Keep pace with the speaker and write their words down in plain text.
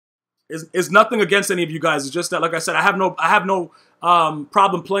It's nothing against any of you guys. It's just that, like I said, I have no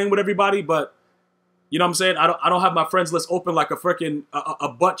problem playing with everybody, but you know what I'm saying? I don't have my friends list open like a freaking a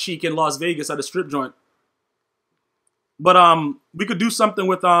butt cheek in Las Vegas at a strip joint. But we could do something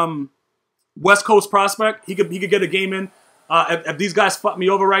with West Coast Prospect. He could get a game in. If these guys fuck me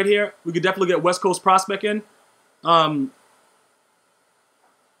over right here, we could definitely get West Coast Prospect in. Oh,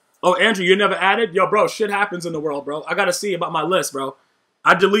 Andrew, you're never added? Yo, bro, shit happens in the world, bro. I gotta see about my list, bro.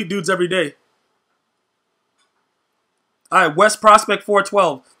 I delete dudes every day. All right, West Prospect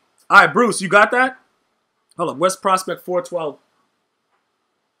 412. All right, Bruce, you got that? Hold up, West Prospect 412.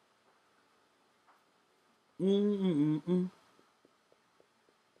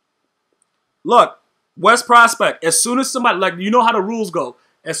 Look, West Prospect, as soon as somebody, like, you know how the rules go.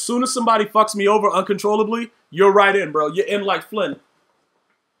 As soon as somebody fucks me over uncontrollably, you're right in, bro. You're in like Flynn.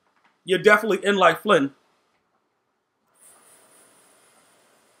 You're definitely in like Flynn.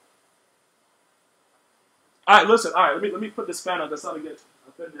 All right, listen. All right, let me put this fan on. That's how to get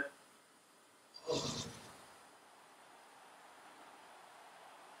up in there.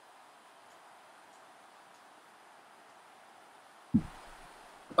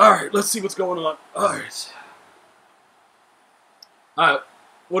 All right, let's see what's going on. All right. All right,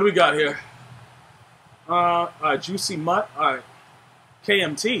 what do we got here? All right, Juicy Mutt. All right,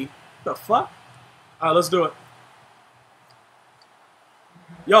 KMT. The fuck? All right, let's do it.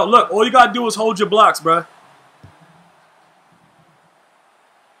 Yo, look, all you gotta do is hold your blocks, bruh.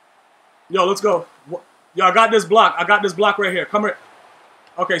 Yo, let's go. Yo, I got this block. I got this block right here. Come here.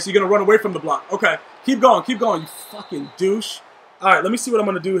 Okay, so you're gonna run away from the block. Okay, keep going, you fucking douche. All right, let me see what I'm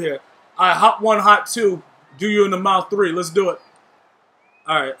gonna do here. All right, hot 1, hot 2. Do you in the mouth 3. Let's do it.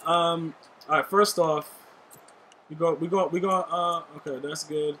 All right, first off, okay, that's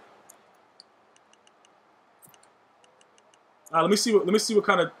good. Let me see what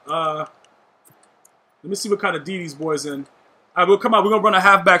kind of D these boys in. All right, we'll come out. We're gonna run a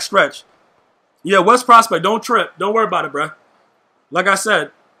halfback stretch. Yeah, West Prospect, don't trip. Don't worry about it, bruh. Like I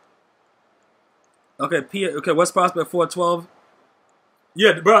said. Okay, West Prospect 412.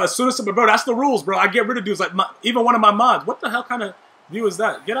 Yeah, bro. As soon as bro, that's the rules, bro. I get rid of dudes like even one of my mods. What the hell kind of view is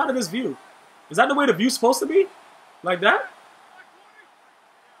that? Get out of this view. Is that the way the view's supposed to be? Like that?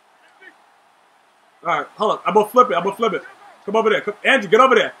 All right, hold up. I'm gonna flip it. Come over there. Andrew, get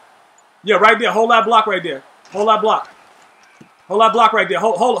over there. Yeah, right there. Hold that block right there. Hold that block. Hold that block right there.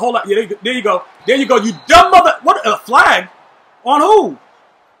 Hold that. Yeah, there you go. There you go. You dumb mother. What a flag? On who?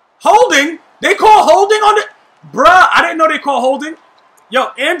 Holding? They call holding on it? Bruh, I didn't know they call holding. Yo,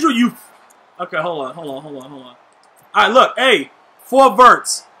 Andrew, you. Okay, hold on. All right, look. Hey, 4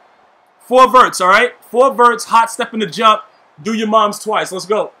 verts. 4 verts, all right? 4 verts, hot step in the jump. Do your moms twice. Let's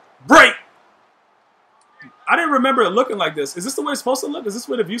go. Break. I didn't remember it looking like this. Is this the way it's supposed to look? Is this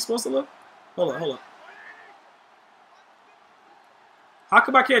the way the view's supposed to look? Hold on. How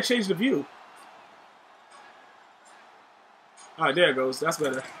come I can't change the view? All right, there it goes. That's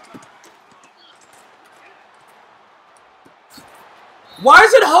better. Why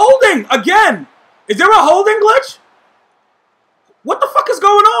is it holding again? Is there a holding glitch? What the fuck is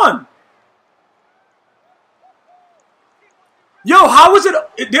going on? Yo, how is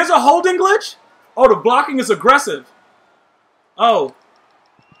it? There's a holding glitch? Oh, the blocking is aggressive. Oh.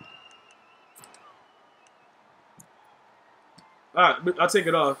 Alright, I'll take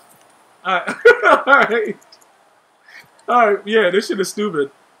it off. Alright. Alright. Alright, yeah, this shit is stupid.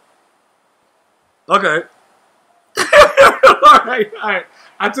 Okay. Alright.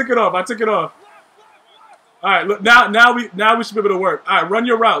 I took it off. Alright, look, now we should be able to work. Alright, run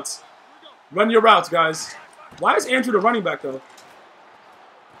your routes. Run your routes, guys. Why is Andrew the running back though?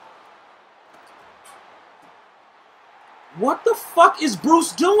 What the fuck is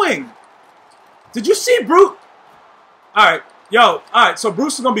Bruce doing? Did you see Bruce? Alright, yo, alright, so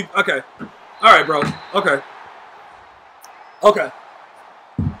Bruce is gonna be, okay. Alright, bro, okay. Okay.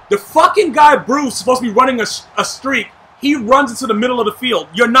 The fucking guy Bruce is supposed to be running a streak. He runs into the middle of the field.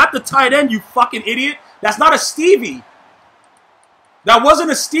 You're not the tight end, you fucking idiot. That's not a Stevie. That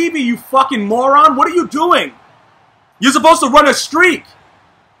wasn't a Stevie, you fucking moron. What are you doing? You're supposed to run a streak.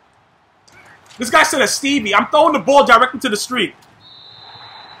 This guy said a Stevie. I'm throwing the ball directly to the streak.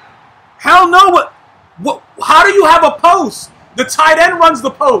 Hell no. What? How do you have a post? The tight end runs the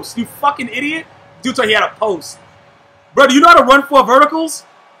post. You fucking idiot. Dude thought he had a post. Bro, do you know how to run 4 verticals?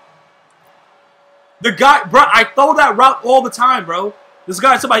 The guy, bro, I throw that route all the time, bro. This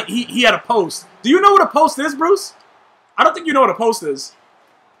guy, somebody, he had a post. Do you know what a post is, Bruce? I don't think you know what a post is.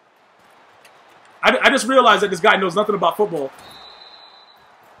 I just realized that this guy knows nothing about football.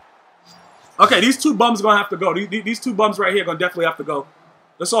 Okay, these 2 bums are going to have to go. These 2 bums right here are going to definitely have to go.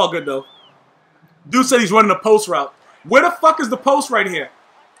 That's all good, though. Dude said he's running a post route. Where the fuck is the post right here?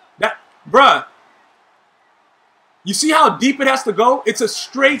 That, bruh. You see how deep it has to go? It's a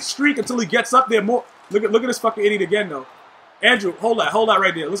straight streak until he gets up there more. Look at this fucking idiot again, though. Andrew, hold that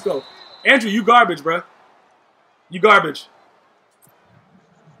right there. Let's go. Andrew, you garbage, bruh. You garbage.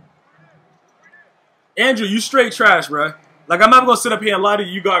 Andrew, you straight trash, bruh. Like, I'm not gonna sit up here and lie to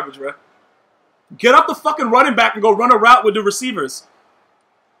you. You garbage, bruh. Get up the fucking running back and go run a route with the receivers.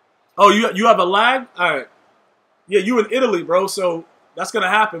 Oh, you have a lag? All right. Yeah, you in Italy, bro, so that's gonna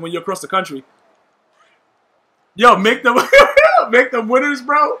happen when you're across the country. Yo, make them make them winners,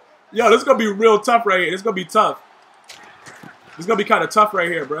 bro. Yo, this is gonna be real tough right here. This is gonna be tough. This is gonna be kind of tough right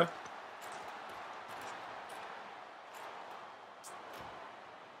here, bro.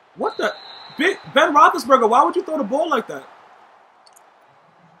 What the? Ben Roethlisberger, why would you throw the ball like that?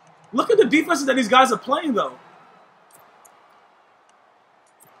 Look at the defenses that these guys are playing, though.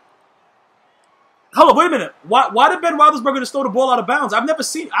 Hold on, wait a minute. Why did Ben Roethlisberger just throw the ball out of bounds? I've never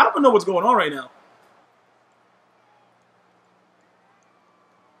seen. I don't even know what's going on right now.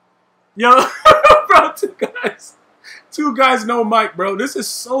 Yo, bro, two guys, no mic, bro. This is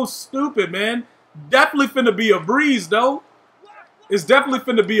so stupid, man. Definitely finna be a breeze, though. It's definitely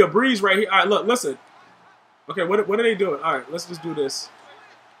finna be a breeze right here. All right, look, listen. Okay, what are they doing? All right, let's just do this.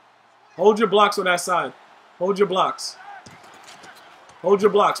 Hold your blocks on that side. Hold your blocks. Hold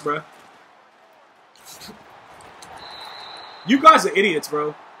your blocks, bro. You guys are idiots,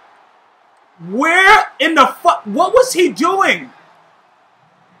 bro. Where in the fuck? What was he doing?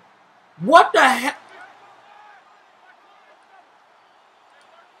 What the heck?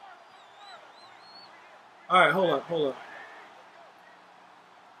 All right, hold up. Hold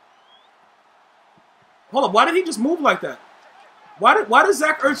up. Why did he just move like that? Why did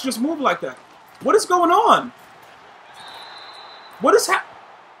Zach Ertz just move like that? What is going on? What is happening?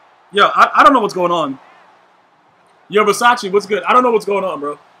 Yo, I don't know what's going on. Yo, Versace, what's good? I don't know what's going on,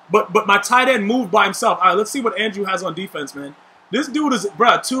 bro. But my tight end moved by himself. All right, let's see what Andrew has on defense, man. This dude is,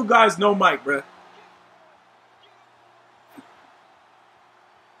 bruh, two guys, no mic, bruh.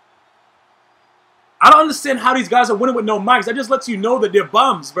 I don't understand how these guys are winning with no mics. That just lets you know that they're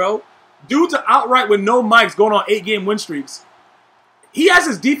bums, bro. Dudes are outright with no mics going on 8-game win streaks. He has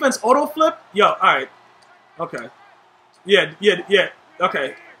his defense auto flip. Yo, all right. Okay. Yeah.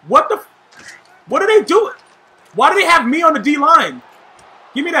 Okay. What are they doing? Why do they have me on the D-line?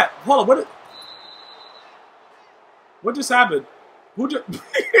 Give me that. Hold on. What just happened? Who just...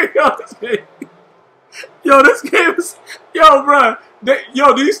 this game is... Yo, bro.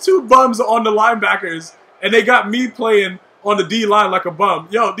 These two bums are on the linebackers, and they got me playing on the D-line like a bum.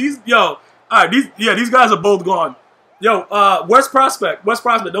 All right, these guys are both gone. Yo, West Prospect,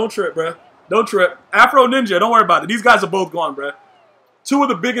 don't trip, bro. Don't trip. Afro Ninja, don't worry about it. These guys are both gone, bro. Two of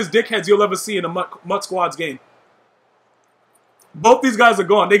the biggest dickheads you'll ever see in a MUT Squads game. Both these guys are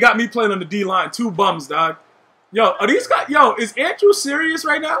gone. They got me playing on the D-line. Two bums, dog. Yo, are these guys... Yo, is Andrew serious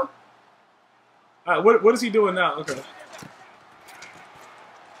right now? All right, what is he doing now? Okay.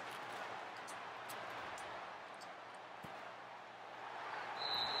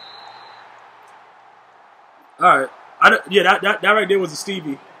 All right. That right there was a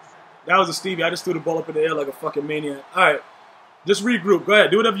Stevie. That was a Stevie. I just threw the ball up in the air like a fucking maniac. All right. Just regroup. Go ahead.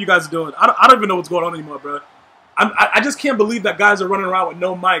 Do whatever you guys are doing. I don't even know what's going on anymore, bro. I just can't believe that guys are running around with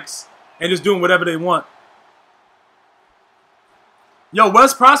no mics and just doing whatever they want. Yo,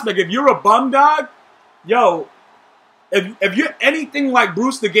 West Prospect, if you're a bum, dog, yo, if you're anything like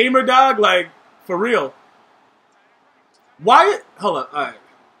Bruce the Gamer, dog, like, for real. Why? Hold up. All right.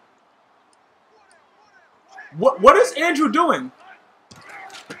 What is Andrew doing?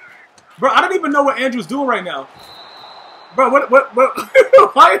 Bro, I don't even know what Andrew's doing right now. Bro, what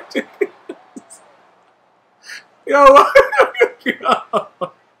why?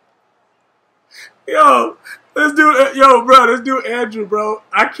 Yo, this dude Andrew, bro.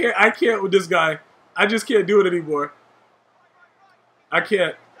 I can't with this guy. I just can't do it anymore. I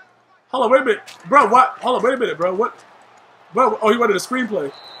can't. Hold on, wait a minute. Bro, what? Hold on, wait a minute, bro. What? Bro, oh, he wanted a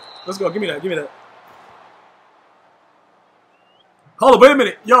screenplay. Let's go, give me that, Hold on, wait a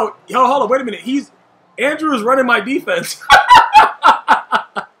minute. Yo, hold on, wait a minute. Andrew is running my defense.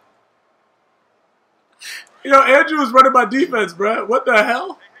 Yo, Andrew is running my defense, bro. What the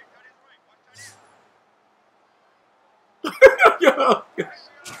hell? Yo,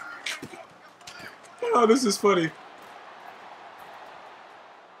 oh, this is funny.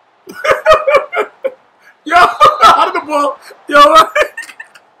 Yo, out of the ball. Yo,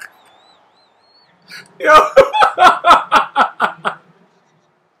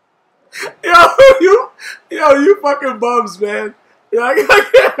 yo, you fucking bums, man. Yeah,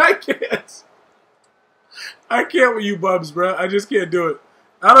 I can't with you bums, bro. I just can't do it.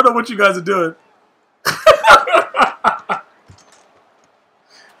 I don't know what you guys are doing.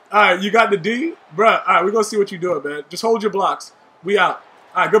 Alright, you got the D? Bruh, alright, we're gonna see what you're doing, man. Just hold your blocks. We out.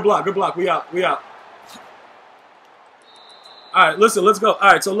 Alright, good block, good block. We out, we out. Alright, listen, let's go.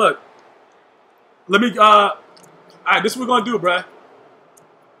 Alright, so look. Let me, alright, this is what we're gonna do, bruh.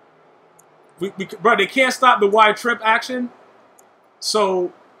 Bruh, they can't stop the wide trip action.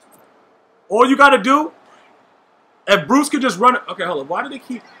 So, all you gotta do, if Bruce could just run it. Okay, hold on. Why do they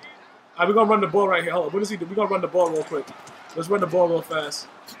keep. Alright, we're gonna run the ball right here. Hold on. What does he do? We're gonna run the ball real quick. Let's run the ball real fast.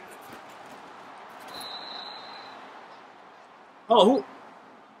 Oh,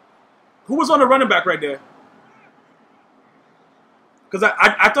 who was on the running back right there? Because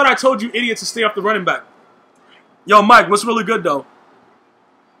I thought I told you idiots to stay off the running back. Yo, Mike, what's really good, though?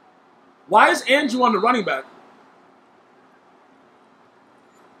 Why is Andrew on the running back?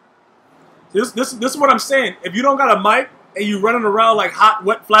 This is what I'm saying. If you don't got a mic and you running around like hot,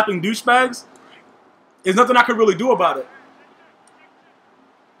 wet, flapping douchebags, there's nothing I can really do about it.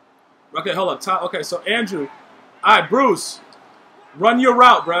 Okay, hold up. Okay, so Andrew. All right, Bruce. Run your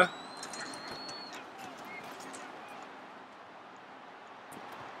route, bruh.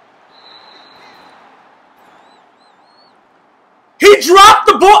 He dropped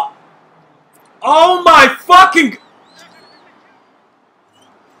the ball. Oh my fucking.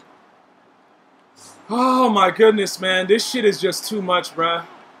 Oh my goodness, man. This shit is just too much, bruh.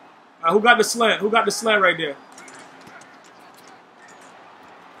 Who got the slant? Who got the slant right there?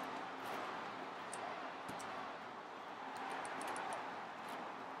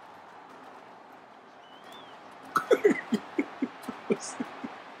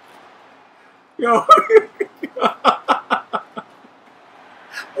 Yo.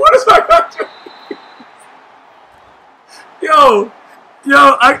 What is my country? Yo,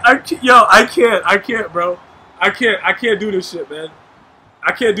 I can't, bro. I can't do this shit, man.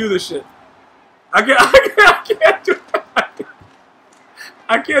 I can't do this shit. I can't do that.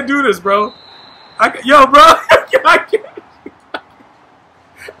 I can't do this, bro. Yo, bro, I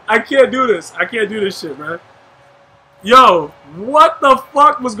can't do this. I can't do this shit, man. Yo, what the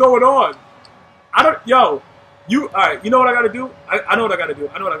fuck was going on? Yo, alright, you know what I gotta do? I know what I gotta do.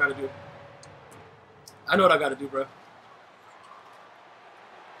 I know what I gotta do. I know what I gotta do, bro.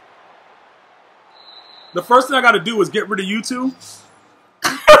 The first thing I gotta do is get rid of you two.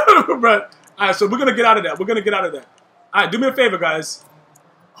 Bro. Alright, so we're gonna get out of that. We're gonna get out of that. Alright, do me a favor, guys.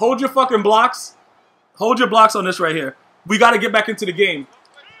 Hold your fucking blocks. Hold your blocks on this right here. We gotta get back into the game.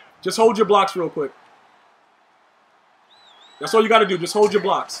 Just hold your blocks real quick. That's all you gotta do. Just hold your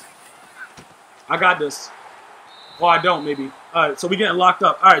blocks. I got this. Oh, I don't, maybe. Alright, so we getting locked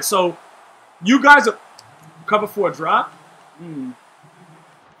up. Alright, so you guys are cover for a drop?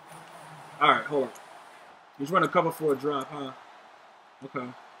 Alright, hold on. He's running cover for a drop, huh? Okay.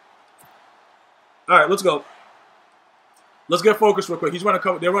 Alright, let's go. Let's get focused real quick. He's running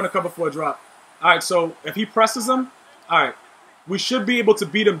cover. They're running cover for a drop. Alright, so if he presses him, alright. We should be able to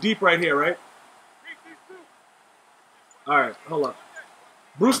beat him deep right here, right? Alright, hold up.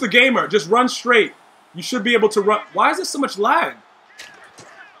 Bruce the Gamer, just run straight. You should be able to run. Why is there so much lag?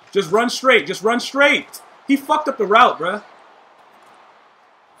 Just run straight. Just run straight. He fucked up the route, bruh.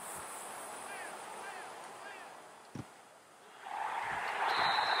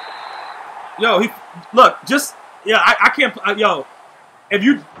 Yo, look, just, yeah, I can't, yo, if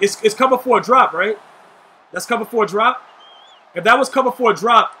you, it's cover for a drop, right? That's cover for a drop? If that was cover for a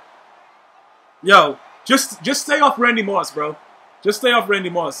drop, yo, just stay off Randy Moss, bro. Just stay off Randy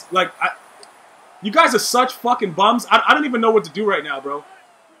Moss. Like, you guys are such fucking bums. I don't even know what to do right now, bro.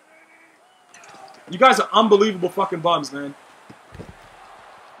 You guys are unbelievable fucking bums, man.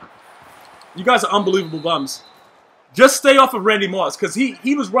 You guys are unbelievable bums. Just stay off of Randy Moss, because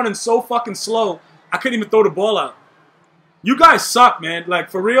he was running so fucking slow, I couldn't even throw the ball out. You guys suck, man. Like,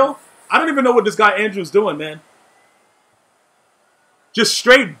 for real? I don't even know what this guy Andrew's doing, man. Just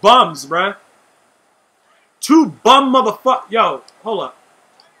straight bums, bruh. Two bum motherfuck. Yo, hold up.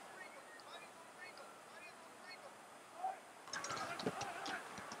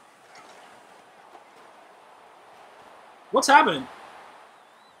 What's happening?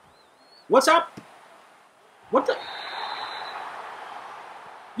 What's up? What the?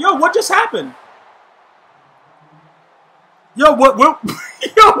 Yo, what just happened? Yo, what?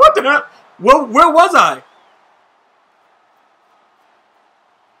 Yo, what the hell? Where was I?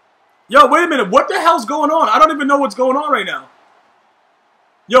 Yo, wait a minute. What the hell's going on? I don't even know what's going on right now.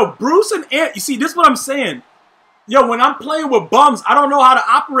 Yo, Bruce and Ant. You see, this is what I'm saying. Yo, when I'm playing with bums, I don't know how to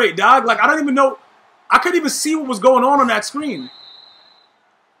operate, dog. Like, I don't even know. I couldn't even see what was going on that screen.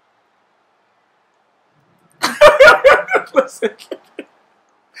 Listen.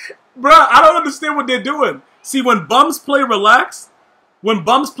 Bro, I don't understand what they're doing. See, when bums play relaxed,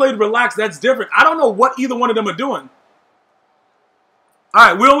 that's different. I don't know what either one of them are doing. All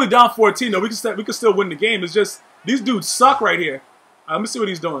right, we're only down 14, though. We can still win the game. It's just, these dudes suck right here. All right, let me see what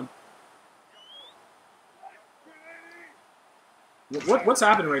he's doing. What's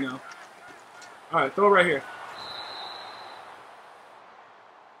happening right now? All right, throw it right here.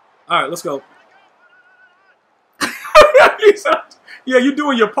 All right, let's go. Yeah, you're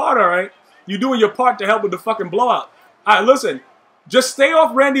doing your part, all right? You're doing your part to help with the fucking blowout. All right, listen. Just stay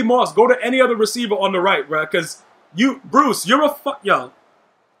off Randy Moss. Go to any other receiver on the right, bro. Because Bruce, you're a yo.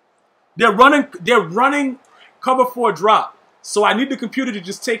 They're running cover 4 drop. So I need the computer to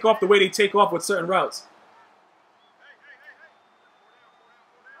just take off the way they take off with certain routes.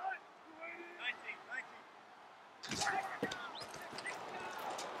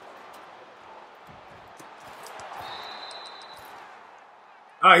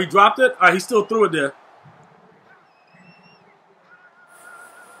 All right, he dropped it. All right, he still threw it there.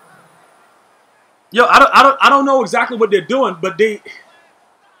 Yo, I don't know exactly what they're doing, but they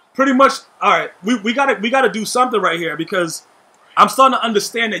pretty much. All right, we gotta do something right here because I'm starting to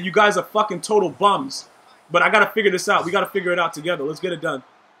understand that you guys are fucking total bums. But I gotta figure this out. We gotta figure it out together. Let's get it done.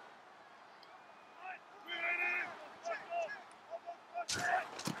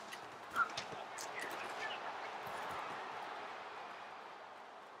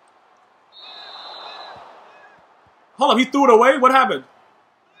 Hold up, he threw it away? What happened?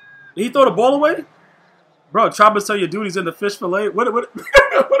 Did he throw the ball away? Bro, Choppers tell your duty's in the fish fillet. What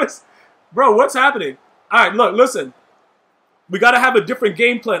is... Bro, what's happening? All right, look, listen. We got to have a different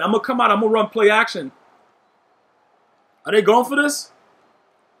game plan. I'm going to come out. I'm going to run play action. Are they going for this?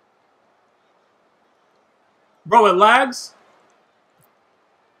 Bro, it lags.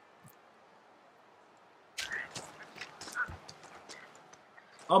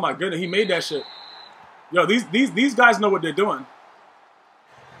 Oh, my goodness. He made that shit. Yo, these guys know what they're doing.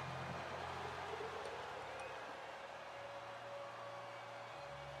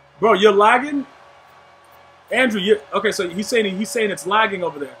 Bro, you're lagging? Andrew, okay, so he's saying it's lagging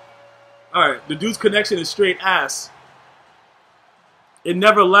over there. All right, the dude's connection is straight ass. It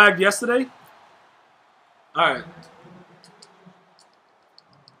never lagged yesterday? All right.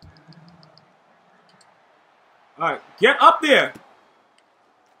 All right, get up there.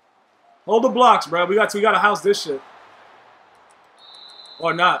 Hold the blocks, bro. We got to house this shit.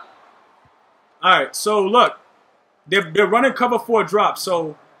 Or not. All right, so look. They're running cover 4 drop,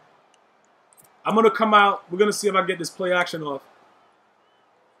 so I'm going to come out. We're going to see if I can get this play action off.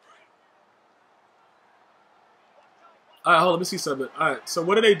 All right, hold on. Let me see something. All right, so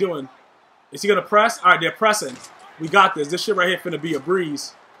what are they doing? Is he going to press? All right, they're pressing. We got this. This shit right here finna be a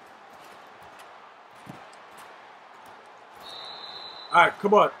breeze. All right,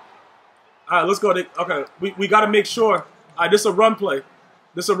 come on. All right, let's go. Okay, we got to make sure. All right, this is a run play.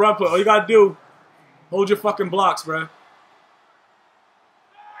 This is a run play. All you got to do, hold your fucking blocks, bro.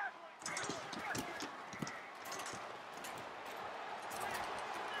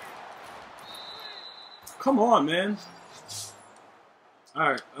 Come on, man.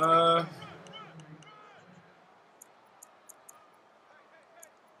 All right. All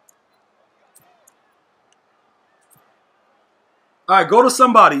right, go to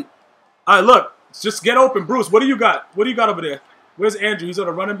somebody. All right, look. Just get open. Bruce, what do you got? What do you got over there? Where's Andrew? He's on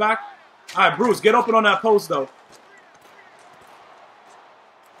a running back? All right, Bruce, get open on that post, though.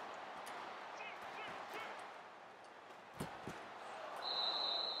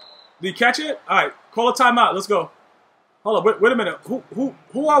 Did he catch it? All right, call a timeout. Let's go. Hold up. Wait a minute.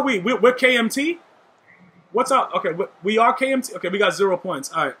 Who are we? We're KMT? What's up? Okay, we are KMT? Okay, we got 0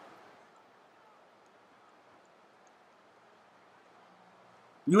 points. All right.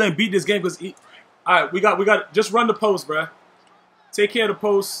 You ain't beat this game because... All right, we got... Just run the post, bruh. Take care of the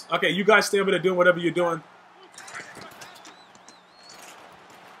post. Okay, you guys stay over there doing whatever you're doing.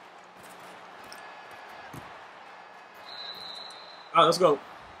 All right, let's go.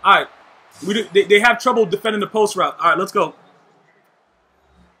 All right. They have trouble defending the post route. All right, let's go.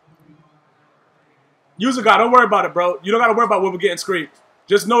 User guy, don't worry about it, bro. You don't got to worry about when we're getting screened.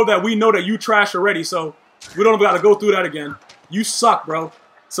 Just know that we know that you trash already, so we don't got to go through that again. You suck, bro.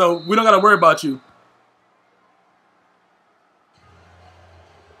 So we don't got to worry about you.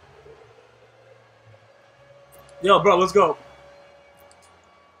 Yo, bro, let's go.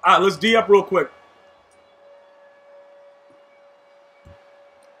 All right, let's D up real quick.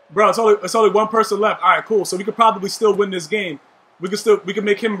 Bro, it's only one person left. All right, cool. So we could probably still win this game. We can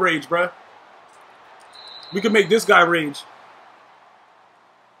make him rage, bro. We can make this guy rage.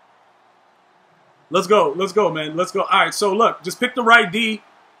 Let's go, man. Let's go. All right, so look, just pick the right D.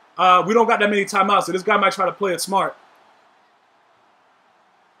 We don't got that many timeouts, so this guy might try to play it smart.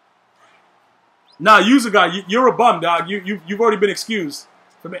 Nah, user guy, you're a bum, dog. You've already been excused.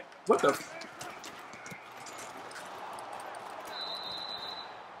 What the?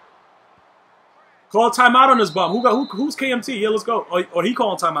 Call timeout on this bum. Who's KMT? Yeah, let's go. Or he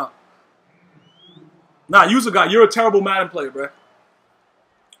calling timeout. Nah, user guy, you're a terrible Madden player, bro.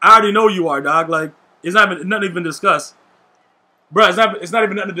 I already know you are, dog. Like, it's not even discussed. Bro, it's not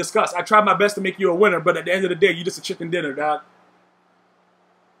even nothing to discuss. I tried my best to make you a winner, but at the end of the day, you're just a chicken dinner, dog.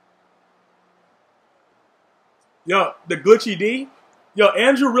 Yo, the glitchy D. Yo,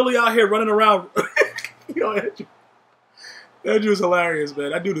 Andrew really out here running around. Yo, Andrew's hilarious,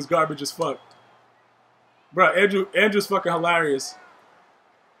 man. That dude is garbage as fuck. Bro, Andrew's fucking hilarious.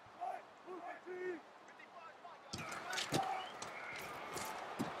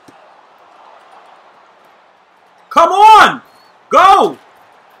 Come on! Go!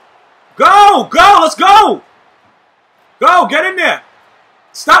 Go! Go! Let's go! Go! Get in there!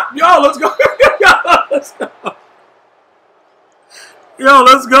 Stop! Yo, let's go! Yo, let's go! Yo,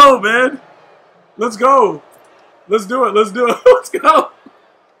 let's go, man! Let's go! Let's do it! Let's do it! Let's go!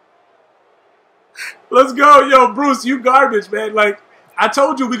 Let's go! Yo, Bruce, you garbage, man. Like, I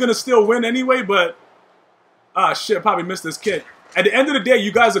told you we're gonna still win anyway, but... Ah, shit, I probably missed this kick. At the end of the day,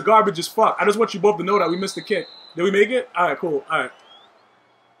 you guys are garbage as fuck. I just want you both to know that we missed the kick. Did we make it? Alright, cool. Alright.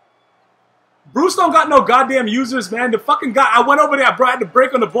 Bruce don't got no goddamn users, man. The fucking guy, I went over there, I had to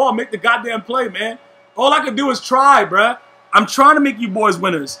break on the ball and make the goddamn play, man. All I could do is try, bruh. I'm trying to make you boys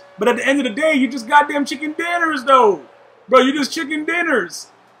winners. But at the end of the day, you just goddamn chicken dinners, though. Bro, you just chicken dinners.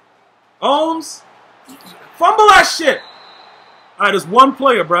 Ohms, fumble that shit. Alright, there's one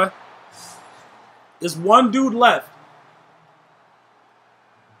player, bruh. There's one dude left.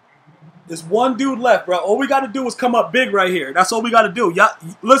 There's one dude left, bro. All we got to do is come up big right here. That's all we got to do. Yeah,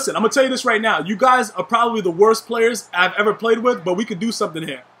 listen, I'm going to tell you this right now. You guys are probably the worst players I've ever played with, but we could do something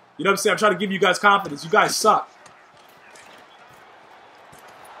here. You know what I'm saying? I'm trying to give you guys confidence. You guys suck.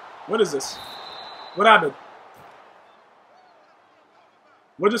 What is this? What happened?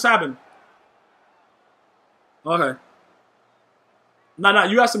 What just happened? Okay. Nah,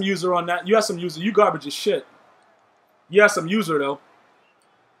 you have some user on that. You have some user. You garbage as shit. You have some user, though.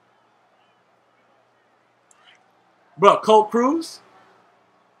 Bro, Colt Cruz?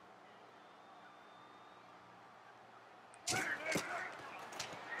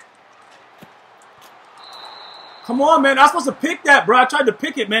 Come on, man. I was supposed to pick that, bro. I tried to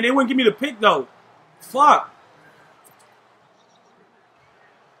pick it, man. They wouldn't give me the pick, though. Fuck.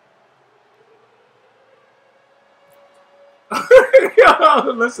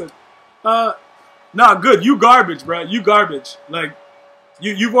 Yo, listen. Nah, good. You garbage, bro. You garbage. Like...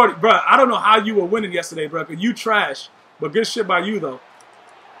 You've already, bro, I don't know how you were winning yesterday, bro, because you trash. But good shit by you, though.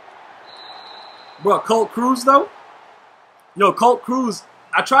 Bro, Colt Cruz, though? Yo, Colt Cruz,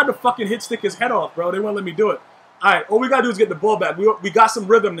 I tried to fucking hit stick his head off, bro. They won't let me do it. All right, all we got to do is get the ball back. We got some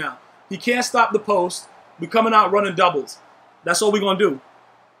rhythm now. He can't stop the post. We coming out running doubles. That's all we're going to do.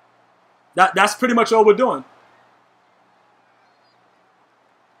 That's pretty much all we're doing.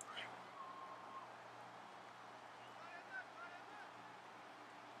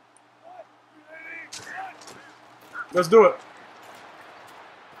 Let's do it.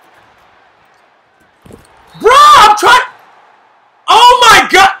 Bro, I'm trying. Oh my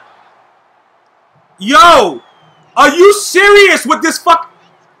god. Yo, are you serious with this fuck?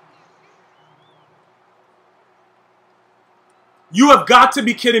 You have got to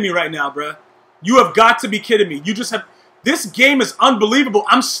be kidding me right now, bro. You have got to be kidding me. You just have. This game is unbelievable.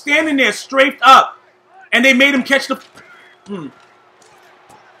 I'm standing there straight up, and they made him catch the.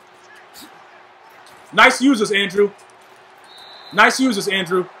 Nice users, Andrew. Nice users,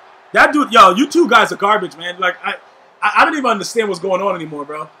 Andrew. That dude, yo, you two guys are garbage, man. Like, I don't even understand what's going on anymore,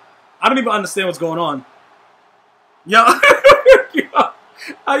 bro. I don't even understand what's going on. Yo,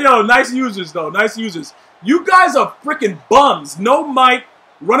 yo, nice users, though. Nice users. You guys are freaking bums. No mic,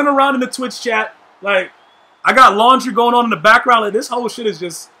 running around in the Twitch chat. Like, I got laundry going on in the background. Like, this whole shit is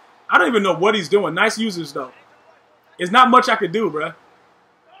just, I don't even know what he's doing. Nice users, though. There's not much I could do, bro.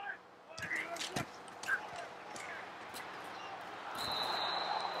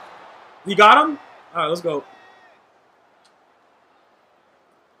 You got him? All right, let's go.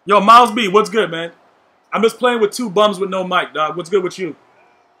 Yo, Miles B, what's good, man? I'm just playing with two bums with no mic, dog. What's good with you?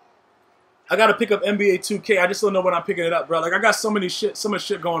 I got to pick up NBA 2K. I just don't know when I'm picking it up, bro. Like, I got so much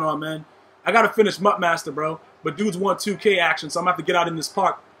shit going on, man. I got to finish MUT Master, bro. But dudes want 2K action, so I'm going to have to get out in this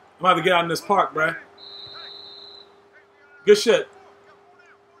park. I'm going to have to get out in this park, bro. Good shit.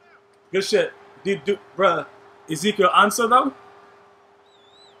 Good shit. Bruh, Ezekiel answer though?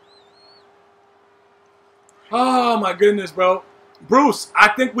 Oh my goodness, bro. Bruce, I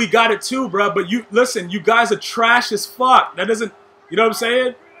think we got it too, bro. But you listen, you guys are trash as fuck. That doesn't, you know what I'm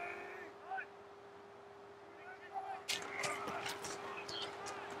saying?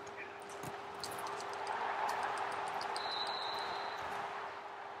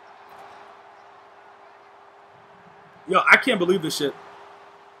 Yo, I can't believe this shit.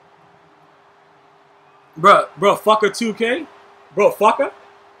 Bro, fucker 2K? Bro, fucker?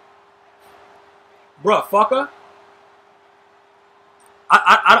 Bro, fucker?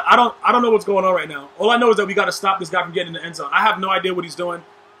 I don't know what's going on right now. All I know is that we got to stop this guy from getting in the end zone. I have no idea what he's doing.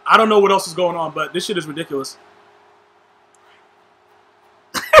 I don't know what else is going on, but this shit is ridiculous.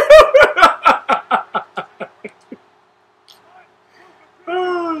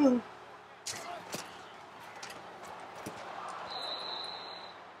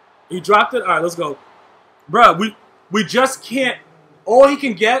 He dropped it? All right, let's go. Bruh, we just can't. All he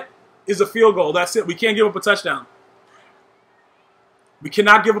can get is a field goal. That's it. We can't give up a touchdown. We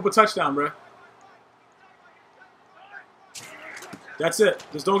cannot give up a touchdown, bruh. That's it.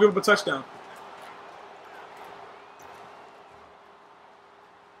 Just don't give up a touchdown.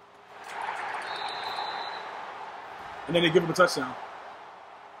 And then they give up a touchdown.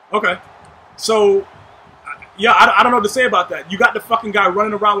 Okay. So, yeah, I don't know what to say about that. You got the fucking guy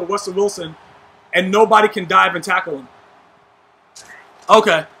running around with Russell Wilson, and nobody can dive and tackle him.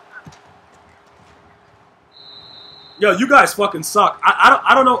 Okay. Yo, you guys fucking suck.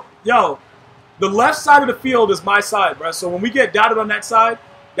 I don't know. Yo, the left side of the field is my side, bro. So when we get dotted on that side,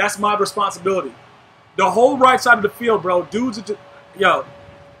 that's my responsibility. The whole right side of the field, bro, dudes are just, yo,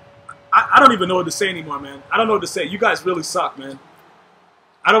 I don't even know what to say anymore, man. I don't know what to say. You guys really suck, man.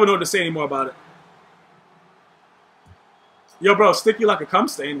 I don't even know what to say anymore about it. Yo, bro, sticky like a cum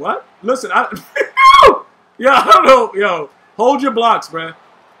stain. What? Listen, yo, I don't know. Yo, hold your blocks, bro.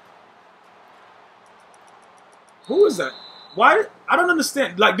 Who is that? Why? I don't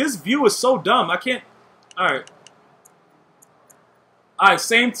understand. Like, this view is so dumb. I can't. All right. All right,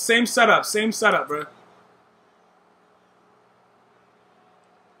 same setup. Same setup, bro.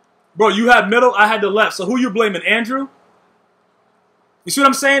 Bro, you had middle, I had the left. So who you blaming, Andrew? You see what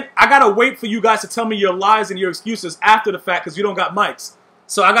I'm saying? I got to wait for you guys to tell me your lies and your excuses after the fact because you don't got mics.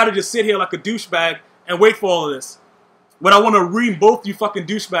 So I got to just sit here like a douchebag and wait for all of this. When I want to ream both you fucking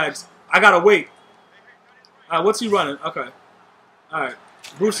douchebags, I got to wait. All right, what's he running? Okay. All right.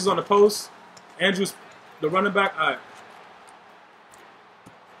 Bruce is on the post. Andrew's the running back. All right.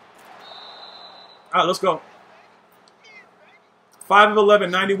 All right, let's go. 5 of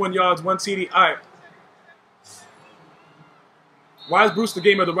 11, 91 yards, 1 TD. All right. Why is Bruce the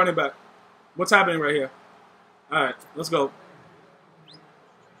game of the running back? What's happening right here? All right, let's go.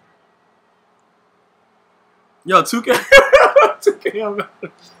 Yo, 2K. 2K.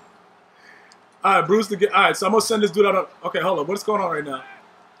 All right, Bruce the game. All right, so I'm going to send this dude out on. Okay, hold on. What's going on right now? All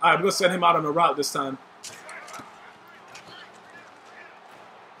right, I'm going to send him out on a route this time.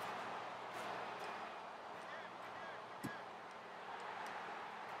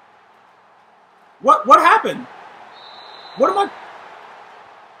 What happened? What am I?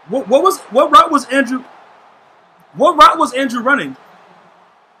 What route was Andrew? What route was Andrew running?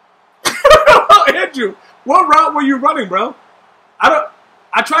 Andrew, what route were you running, bro?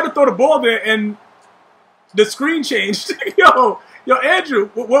 I tried to throw the ball there and the screen changed. yo, Andrew,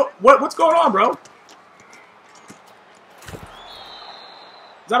 what's going on, bro?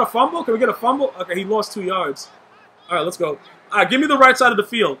 Is that a fumble? Can we get a fumble? Okay, he lost 2 yards. All right, let's go. All right, give me the right side of the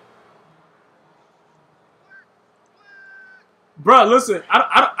field. Bro, listen,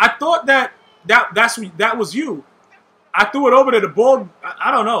 I thought that was you. I threw it over there. The ball,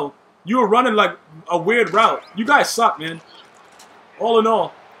 I don't know. You were running like a weird route. You guys suck, man. All in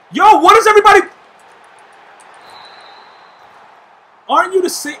all. Yo, what is everybody? Aren't you the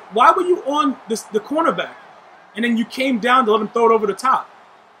same? Why were you on the cornerback? And then you came down to let him throw it over the top.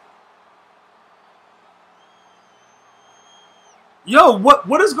 Yo,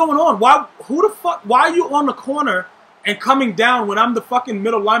 what is going on? Why are you on the corner and coming down when I'm the fucking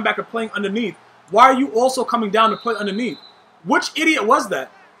middle linebacker playing underneath? Why are you also coming down to play underneath? Which idiot was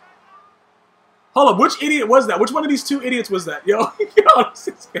that? Hold up, which idiot was that? Which one of these two idiots was that? Yo,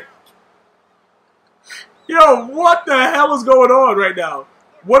 yo, what the hell is going on right now?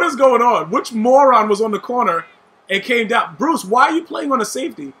 What is going on? Which moron was on the corner and came down? Bruce, why are you playing on a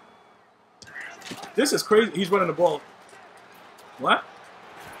safety? This is crazy. He's running the ball. What?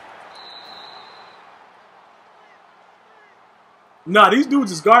 Nah, these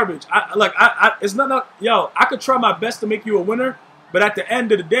dudes is garbage. It's not. Yo, I could try my best to make you a winner, But at the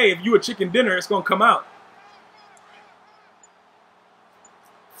end of the day, if you a chicken dinner, it's going to come out.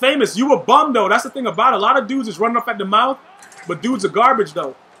 Famous, you a bum, though. That's the thing about it. A lot of dudes is running off at the mouth, but dudes are garbage,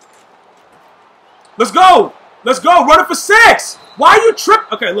 though. Let's go. Let's go. Run it for 6. Why are you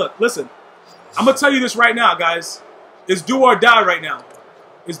tripping? Okay, look, listen. I'm going to tell you this right now, guys. It's do or die right now.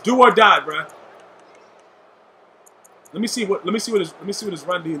 It's do or die, bruh. Let me see what his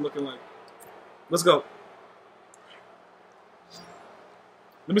run D looking like. Let's go.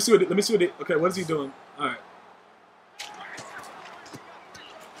 Let me see what okay, what is he doing? All right.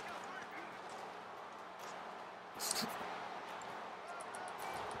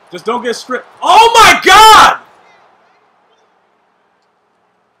 Just don't get stripped. Oh my God!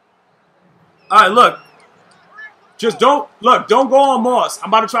 All right, look. Just don't go on Moss. I'm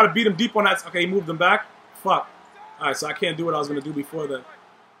about to try to beat him deep on that. Okay, he moved him back. Fuck. All right, so I can't do what I was gonna do before then.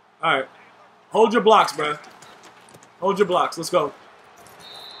 All right, hold your blocks, bruh. Hold your blocks. Let's go.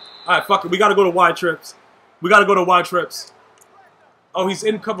 All right, fuck it. We gotta go to wide trips. We gotta go to wide trips. Oh, he's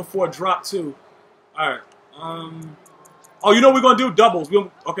in cover 4 drop too. All right. Oh, you know what we're gonna do? Doubles.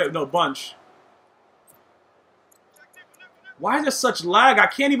 Okay, no, bunch. Why is there such lag? I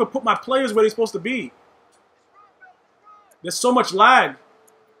can't even put my players where they're supposed to be. There's so much lag.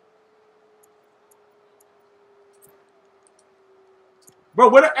 Bro,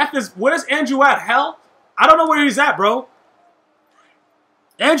 where's Andrew at? Hell? I don't know where he's at, bro.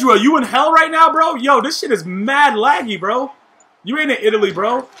 Andrew, are you in hell right now, bro? Yo, this shit is mad laggy, bro. You ain't in Italy,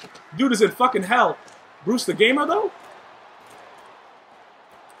 bro. Dude is in fucking hell. Bruce the Gamer, though?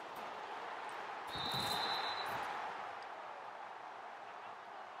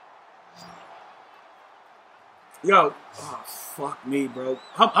 Yo, oh, fuck me, bro.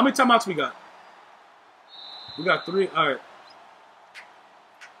 How many timeouts we got? We got 3. All right.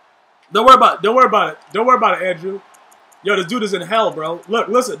 Don't worry about it. Don't worry about it. Don't worry about it, Andrew. Yo, this dude is in hell, bro. Look,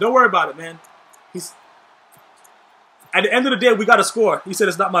 listen. Don't worry about it, man. He's... At the end of the day, we got to score. He said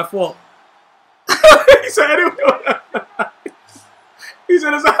it's not my fault. He said anyway. He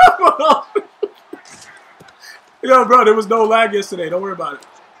said it's not my fault. Yo, bro, there was no lag yesterday. Don't worry about it.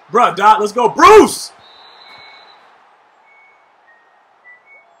 Bro, Dot, let's go. Bruce!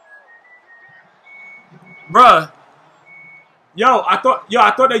 Bruh. Yo, I thought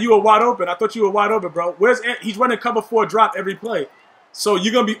that you were wide open. I thought you were wide open, bro. He's running cover 4 drop every play. So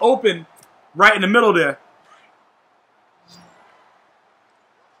you're gonna be open right in the middle there.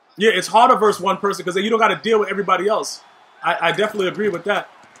 Yeah, it's harder versus one person because then you don't gotta deal with everybody else. I definitely agree with that.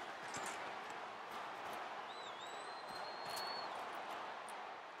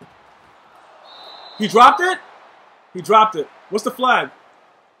 He dropped it? He dropped it. What's the flag?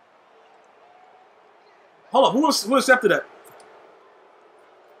 Hold up, who accepted that?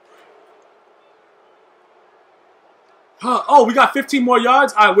 Huh, oh, we got 15 more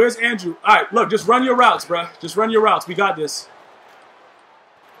yards? All right, where's Andrew? All right, look, just run your routes, bruh. Just run your routes. We got this.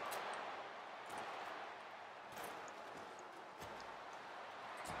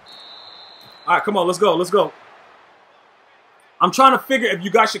 All right, come on, let's go, let's go. I'm trying to figure if you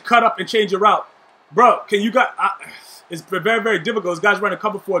guys should cut up and change your route. Bro, can you guys... it's very, very difficult. This guy's running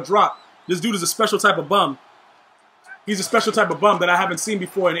cover 4 drop. This dude is a special type of bum. He's a special type of bum that I haven't seen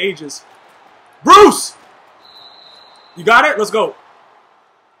before in ages. Bruce! You got it? Let's go.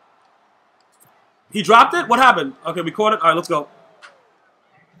 He dropped it? What happened? Okay, we caught it. All right, let's go.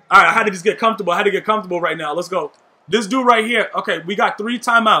 All right, I had to just get comfortable. I had to get comfortable right now. Let's go. This dude right here. Okay, we got 3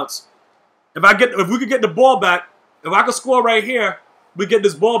 timeouts. If we could get the ball back, if I could score right here, we get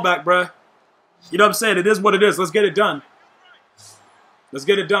this ball back, bruh. You know what I'm saying? It is what it is. Let's get it done. Let's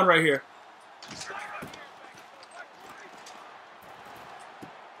get it done right here.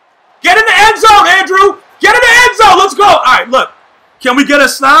 Get in the end zone, Andrew! Get in the end zone! Let's go! All right, look. Can we get a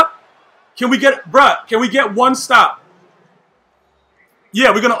stop? Can we get, bruh, can we get one stop? Yeah,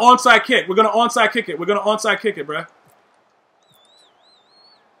 we're going to onside kick. We're going to onside kick it. We're going to onside kick it, bruh.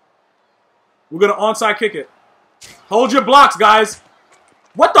 We're going to onside kick it. Hold your blocks, guys.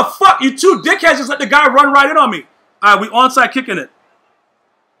 What the fuck? You two dickheads just let the guy run right in on me. All right, we onside kicking it.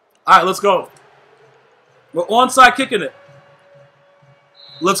 All right, let's go. We're onside kicking it.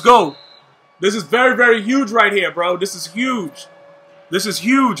 Let's go. This is very, very huge right here, bro. This is huge. This is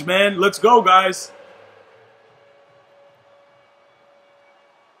huge, man. Let's go, guys.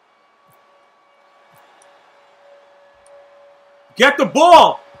 Get the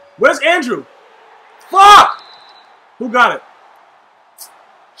ball. Where's Andrew? Fuck! Who got it?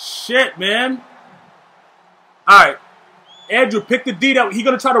 Shit, man. All right. Andrew, pick the D that he's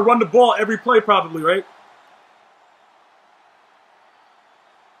going to try to run the ball every play probably, right?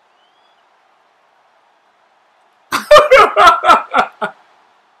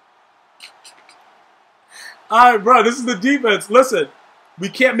 All right, bro. This is the defense. Listen, we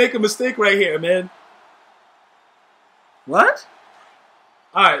can't make a mistake right here, man. What?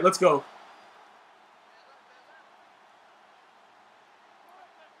 All right, let's go.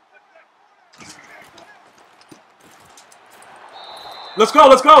 Let's go,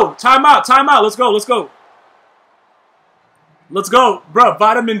 let's go. Time out, time out. Let's go, let's go. Let's go. Bro,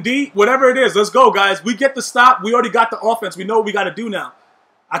 vitamin D, whatever it is. Let's go, guys. We get the stop. We already got the offense. We know what we got to do now.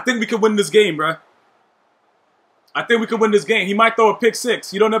 I think we can win this game, bro. I think we can win this game. He might throw a pick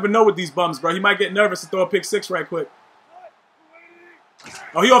six. You don't ever know with these bums, bro. He might get nervous and throw a pick six right quick.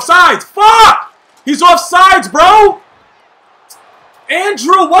 Oh, he offsides. Fuck! He's offsides, bro!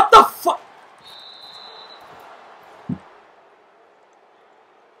 Andrew, what the fuck?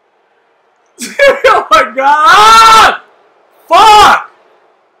 Oh my god! Fuck!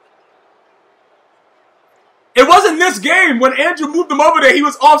 It wasn't this game. When Andrew moved him over there, he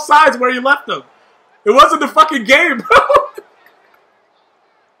was offsides where he left him. It wasn't the fucking game, bro.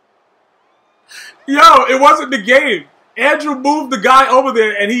 Yo, it wasn't the game. Andrew moved the guy over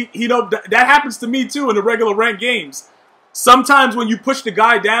there, and he you know, that happens to me too in the regular ranked games. Sometimes when you push the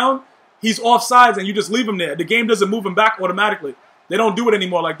guy down, he's offsides and you just leave him there. The game doesn't move him back automatically. They don't do it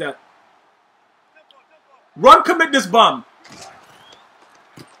anymore like that. Run, commit this bum.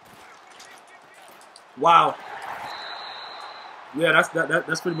 Wow. Yeah,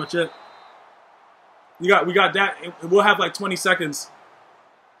 that's pretty much it. We got that. We'll have like 20 seconds.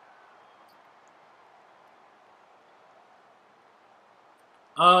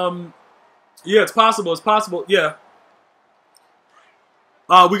 Yeah, it's possible. It's possible. Yeah.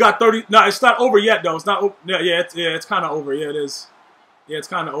 We got 30. No, it's not over yet though. It's not. Yeah, it's kind of over. Yeah, it is. Yeah, it's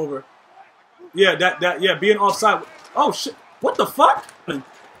kind of over. Yeah, yeah, being offside. Oh shit! What the fuck?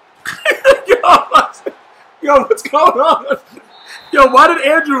 Yo, what's going on? Yo, why did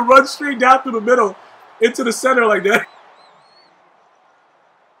Andrew run straight down through the middle into the center like that?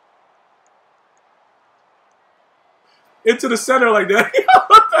 Into the center like that. Yo,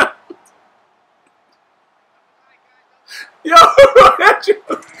 what the? Yo,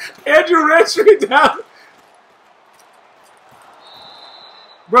 Andrew ran straight down.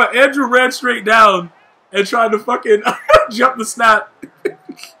 Bro, Andrew ran straight down and tried to fucking jump the snap.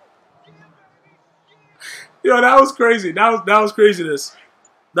 Yo, that was crazy. That was craziness.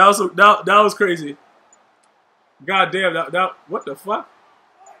 That was crazy. God damn, that what the fuck?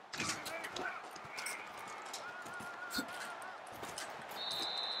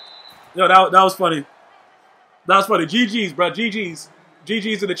 Yo, that was funny. That was funny. GG's, bro. GG's.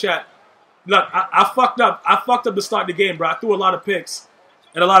 GG's in the chat. Look, I fucked up. I fucked up to start the game, bro. I threw a lot of picks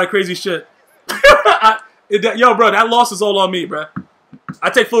and a lot of crazy shit. Yo, bro, that loss is all on me, bro. I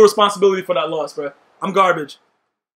take full responsibility for that loss, bro. I'm garbage.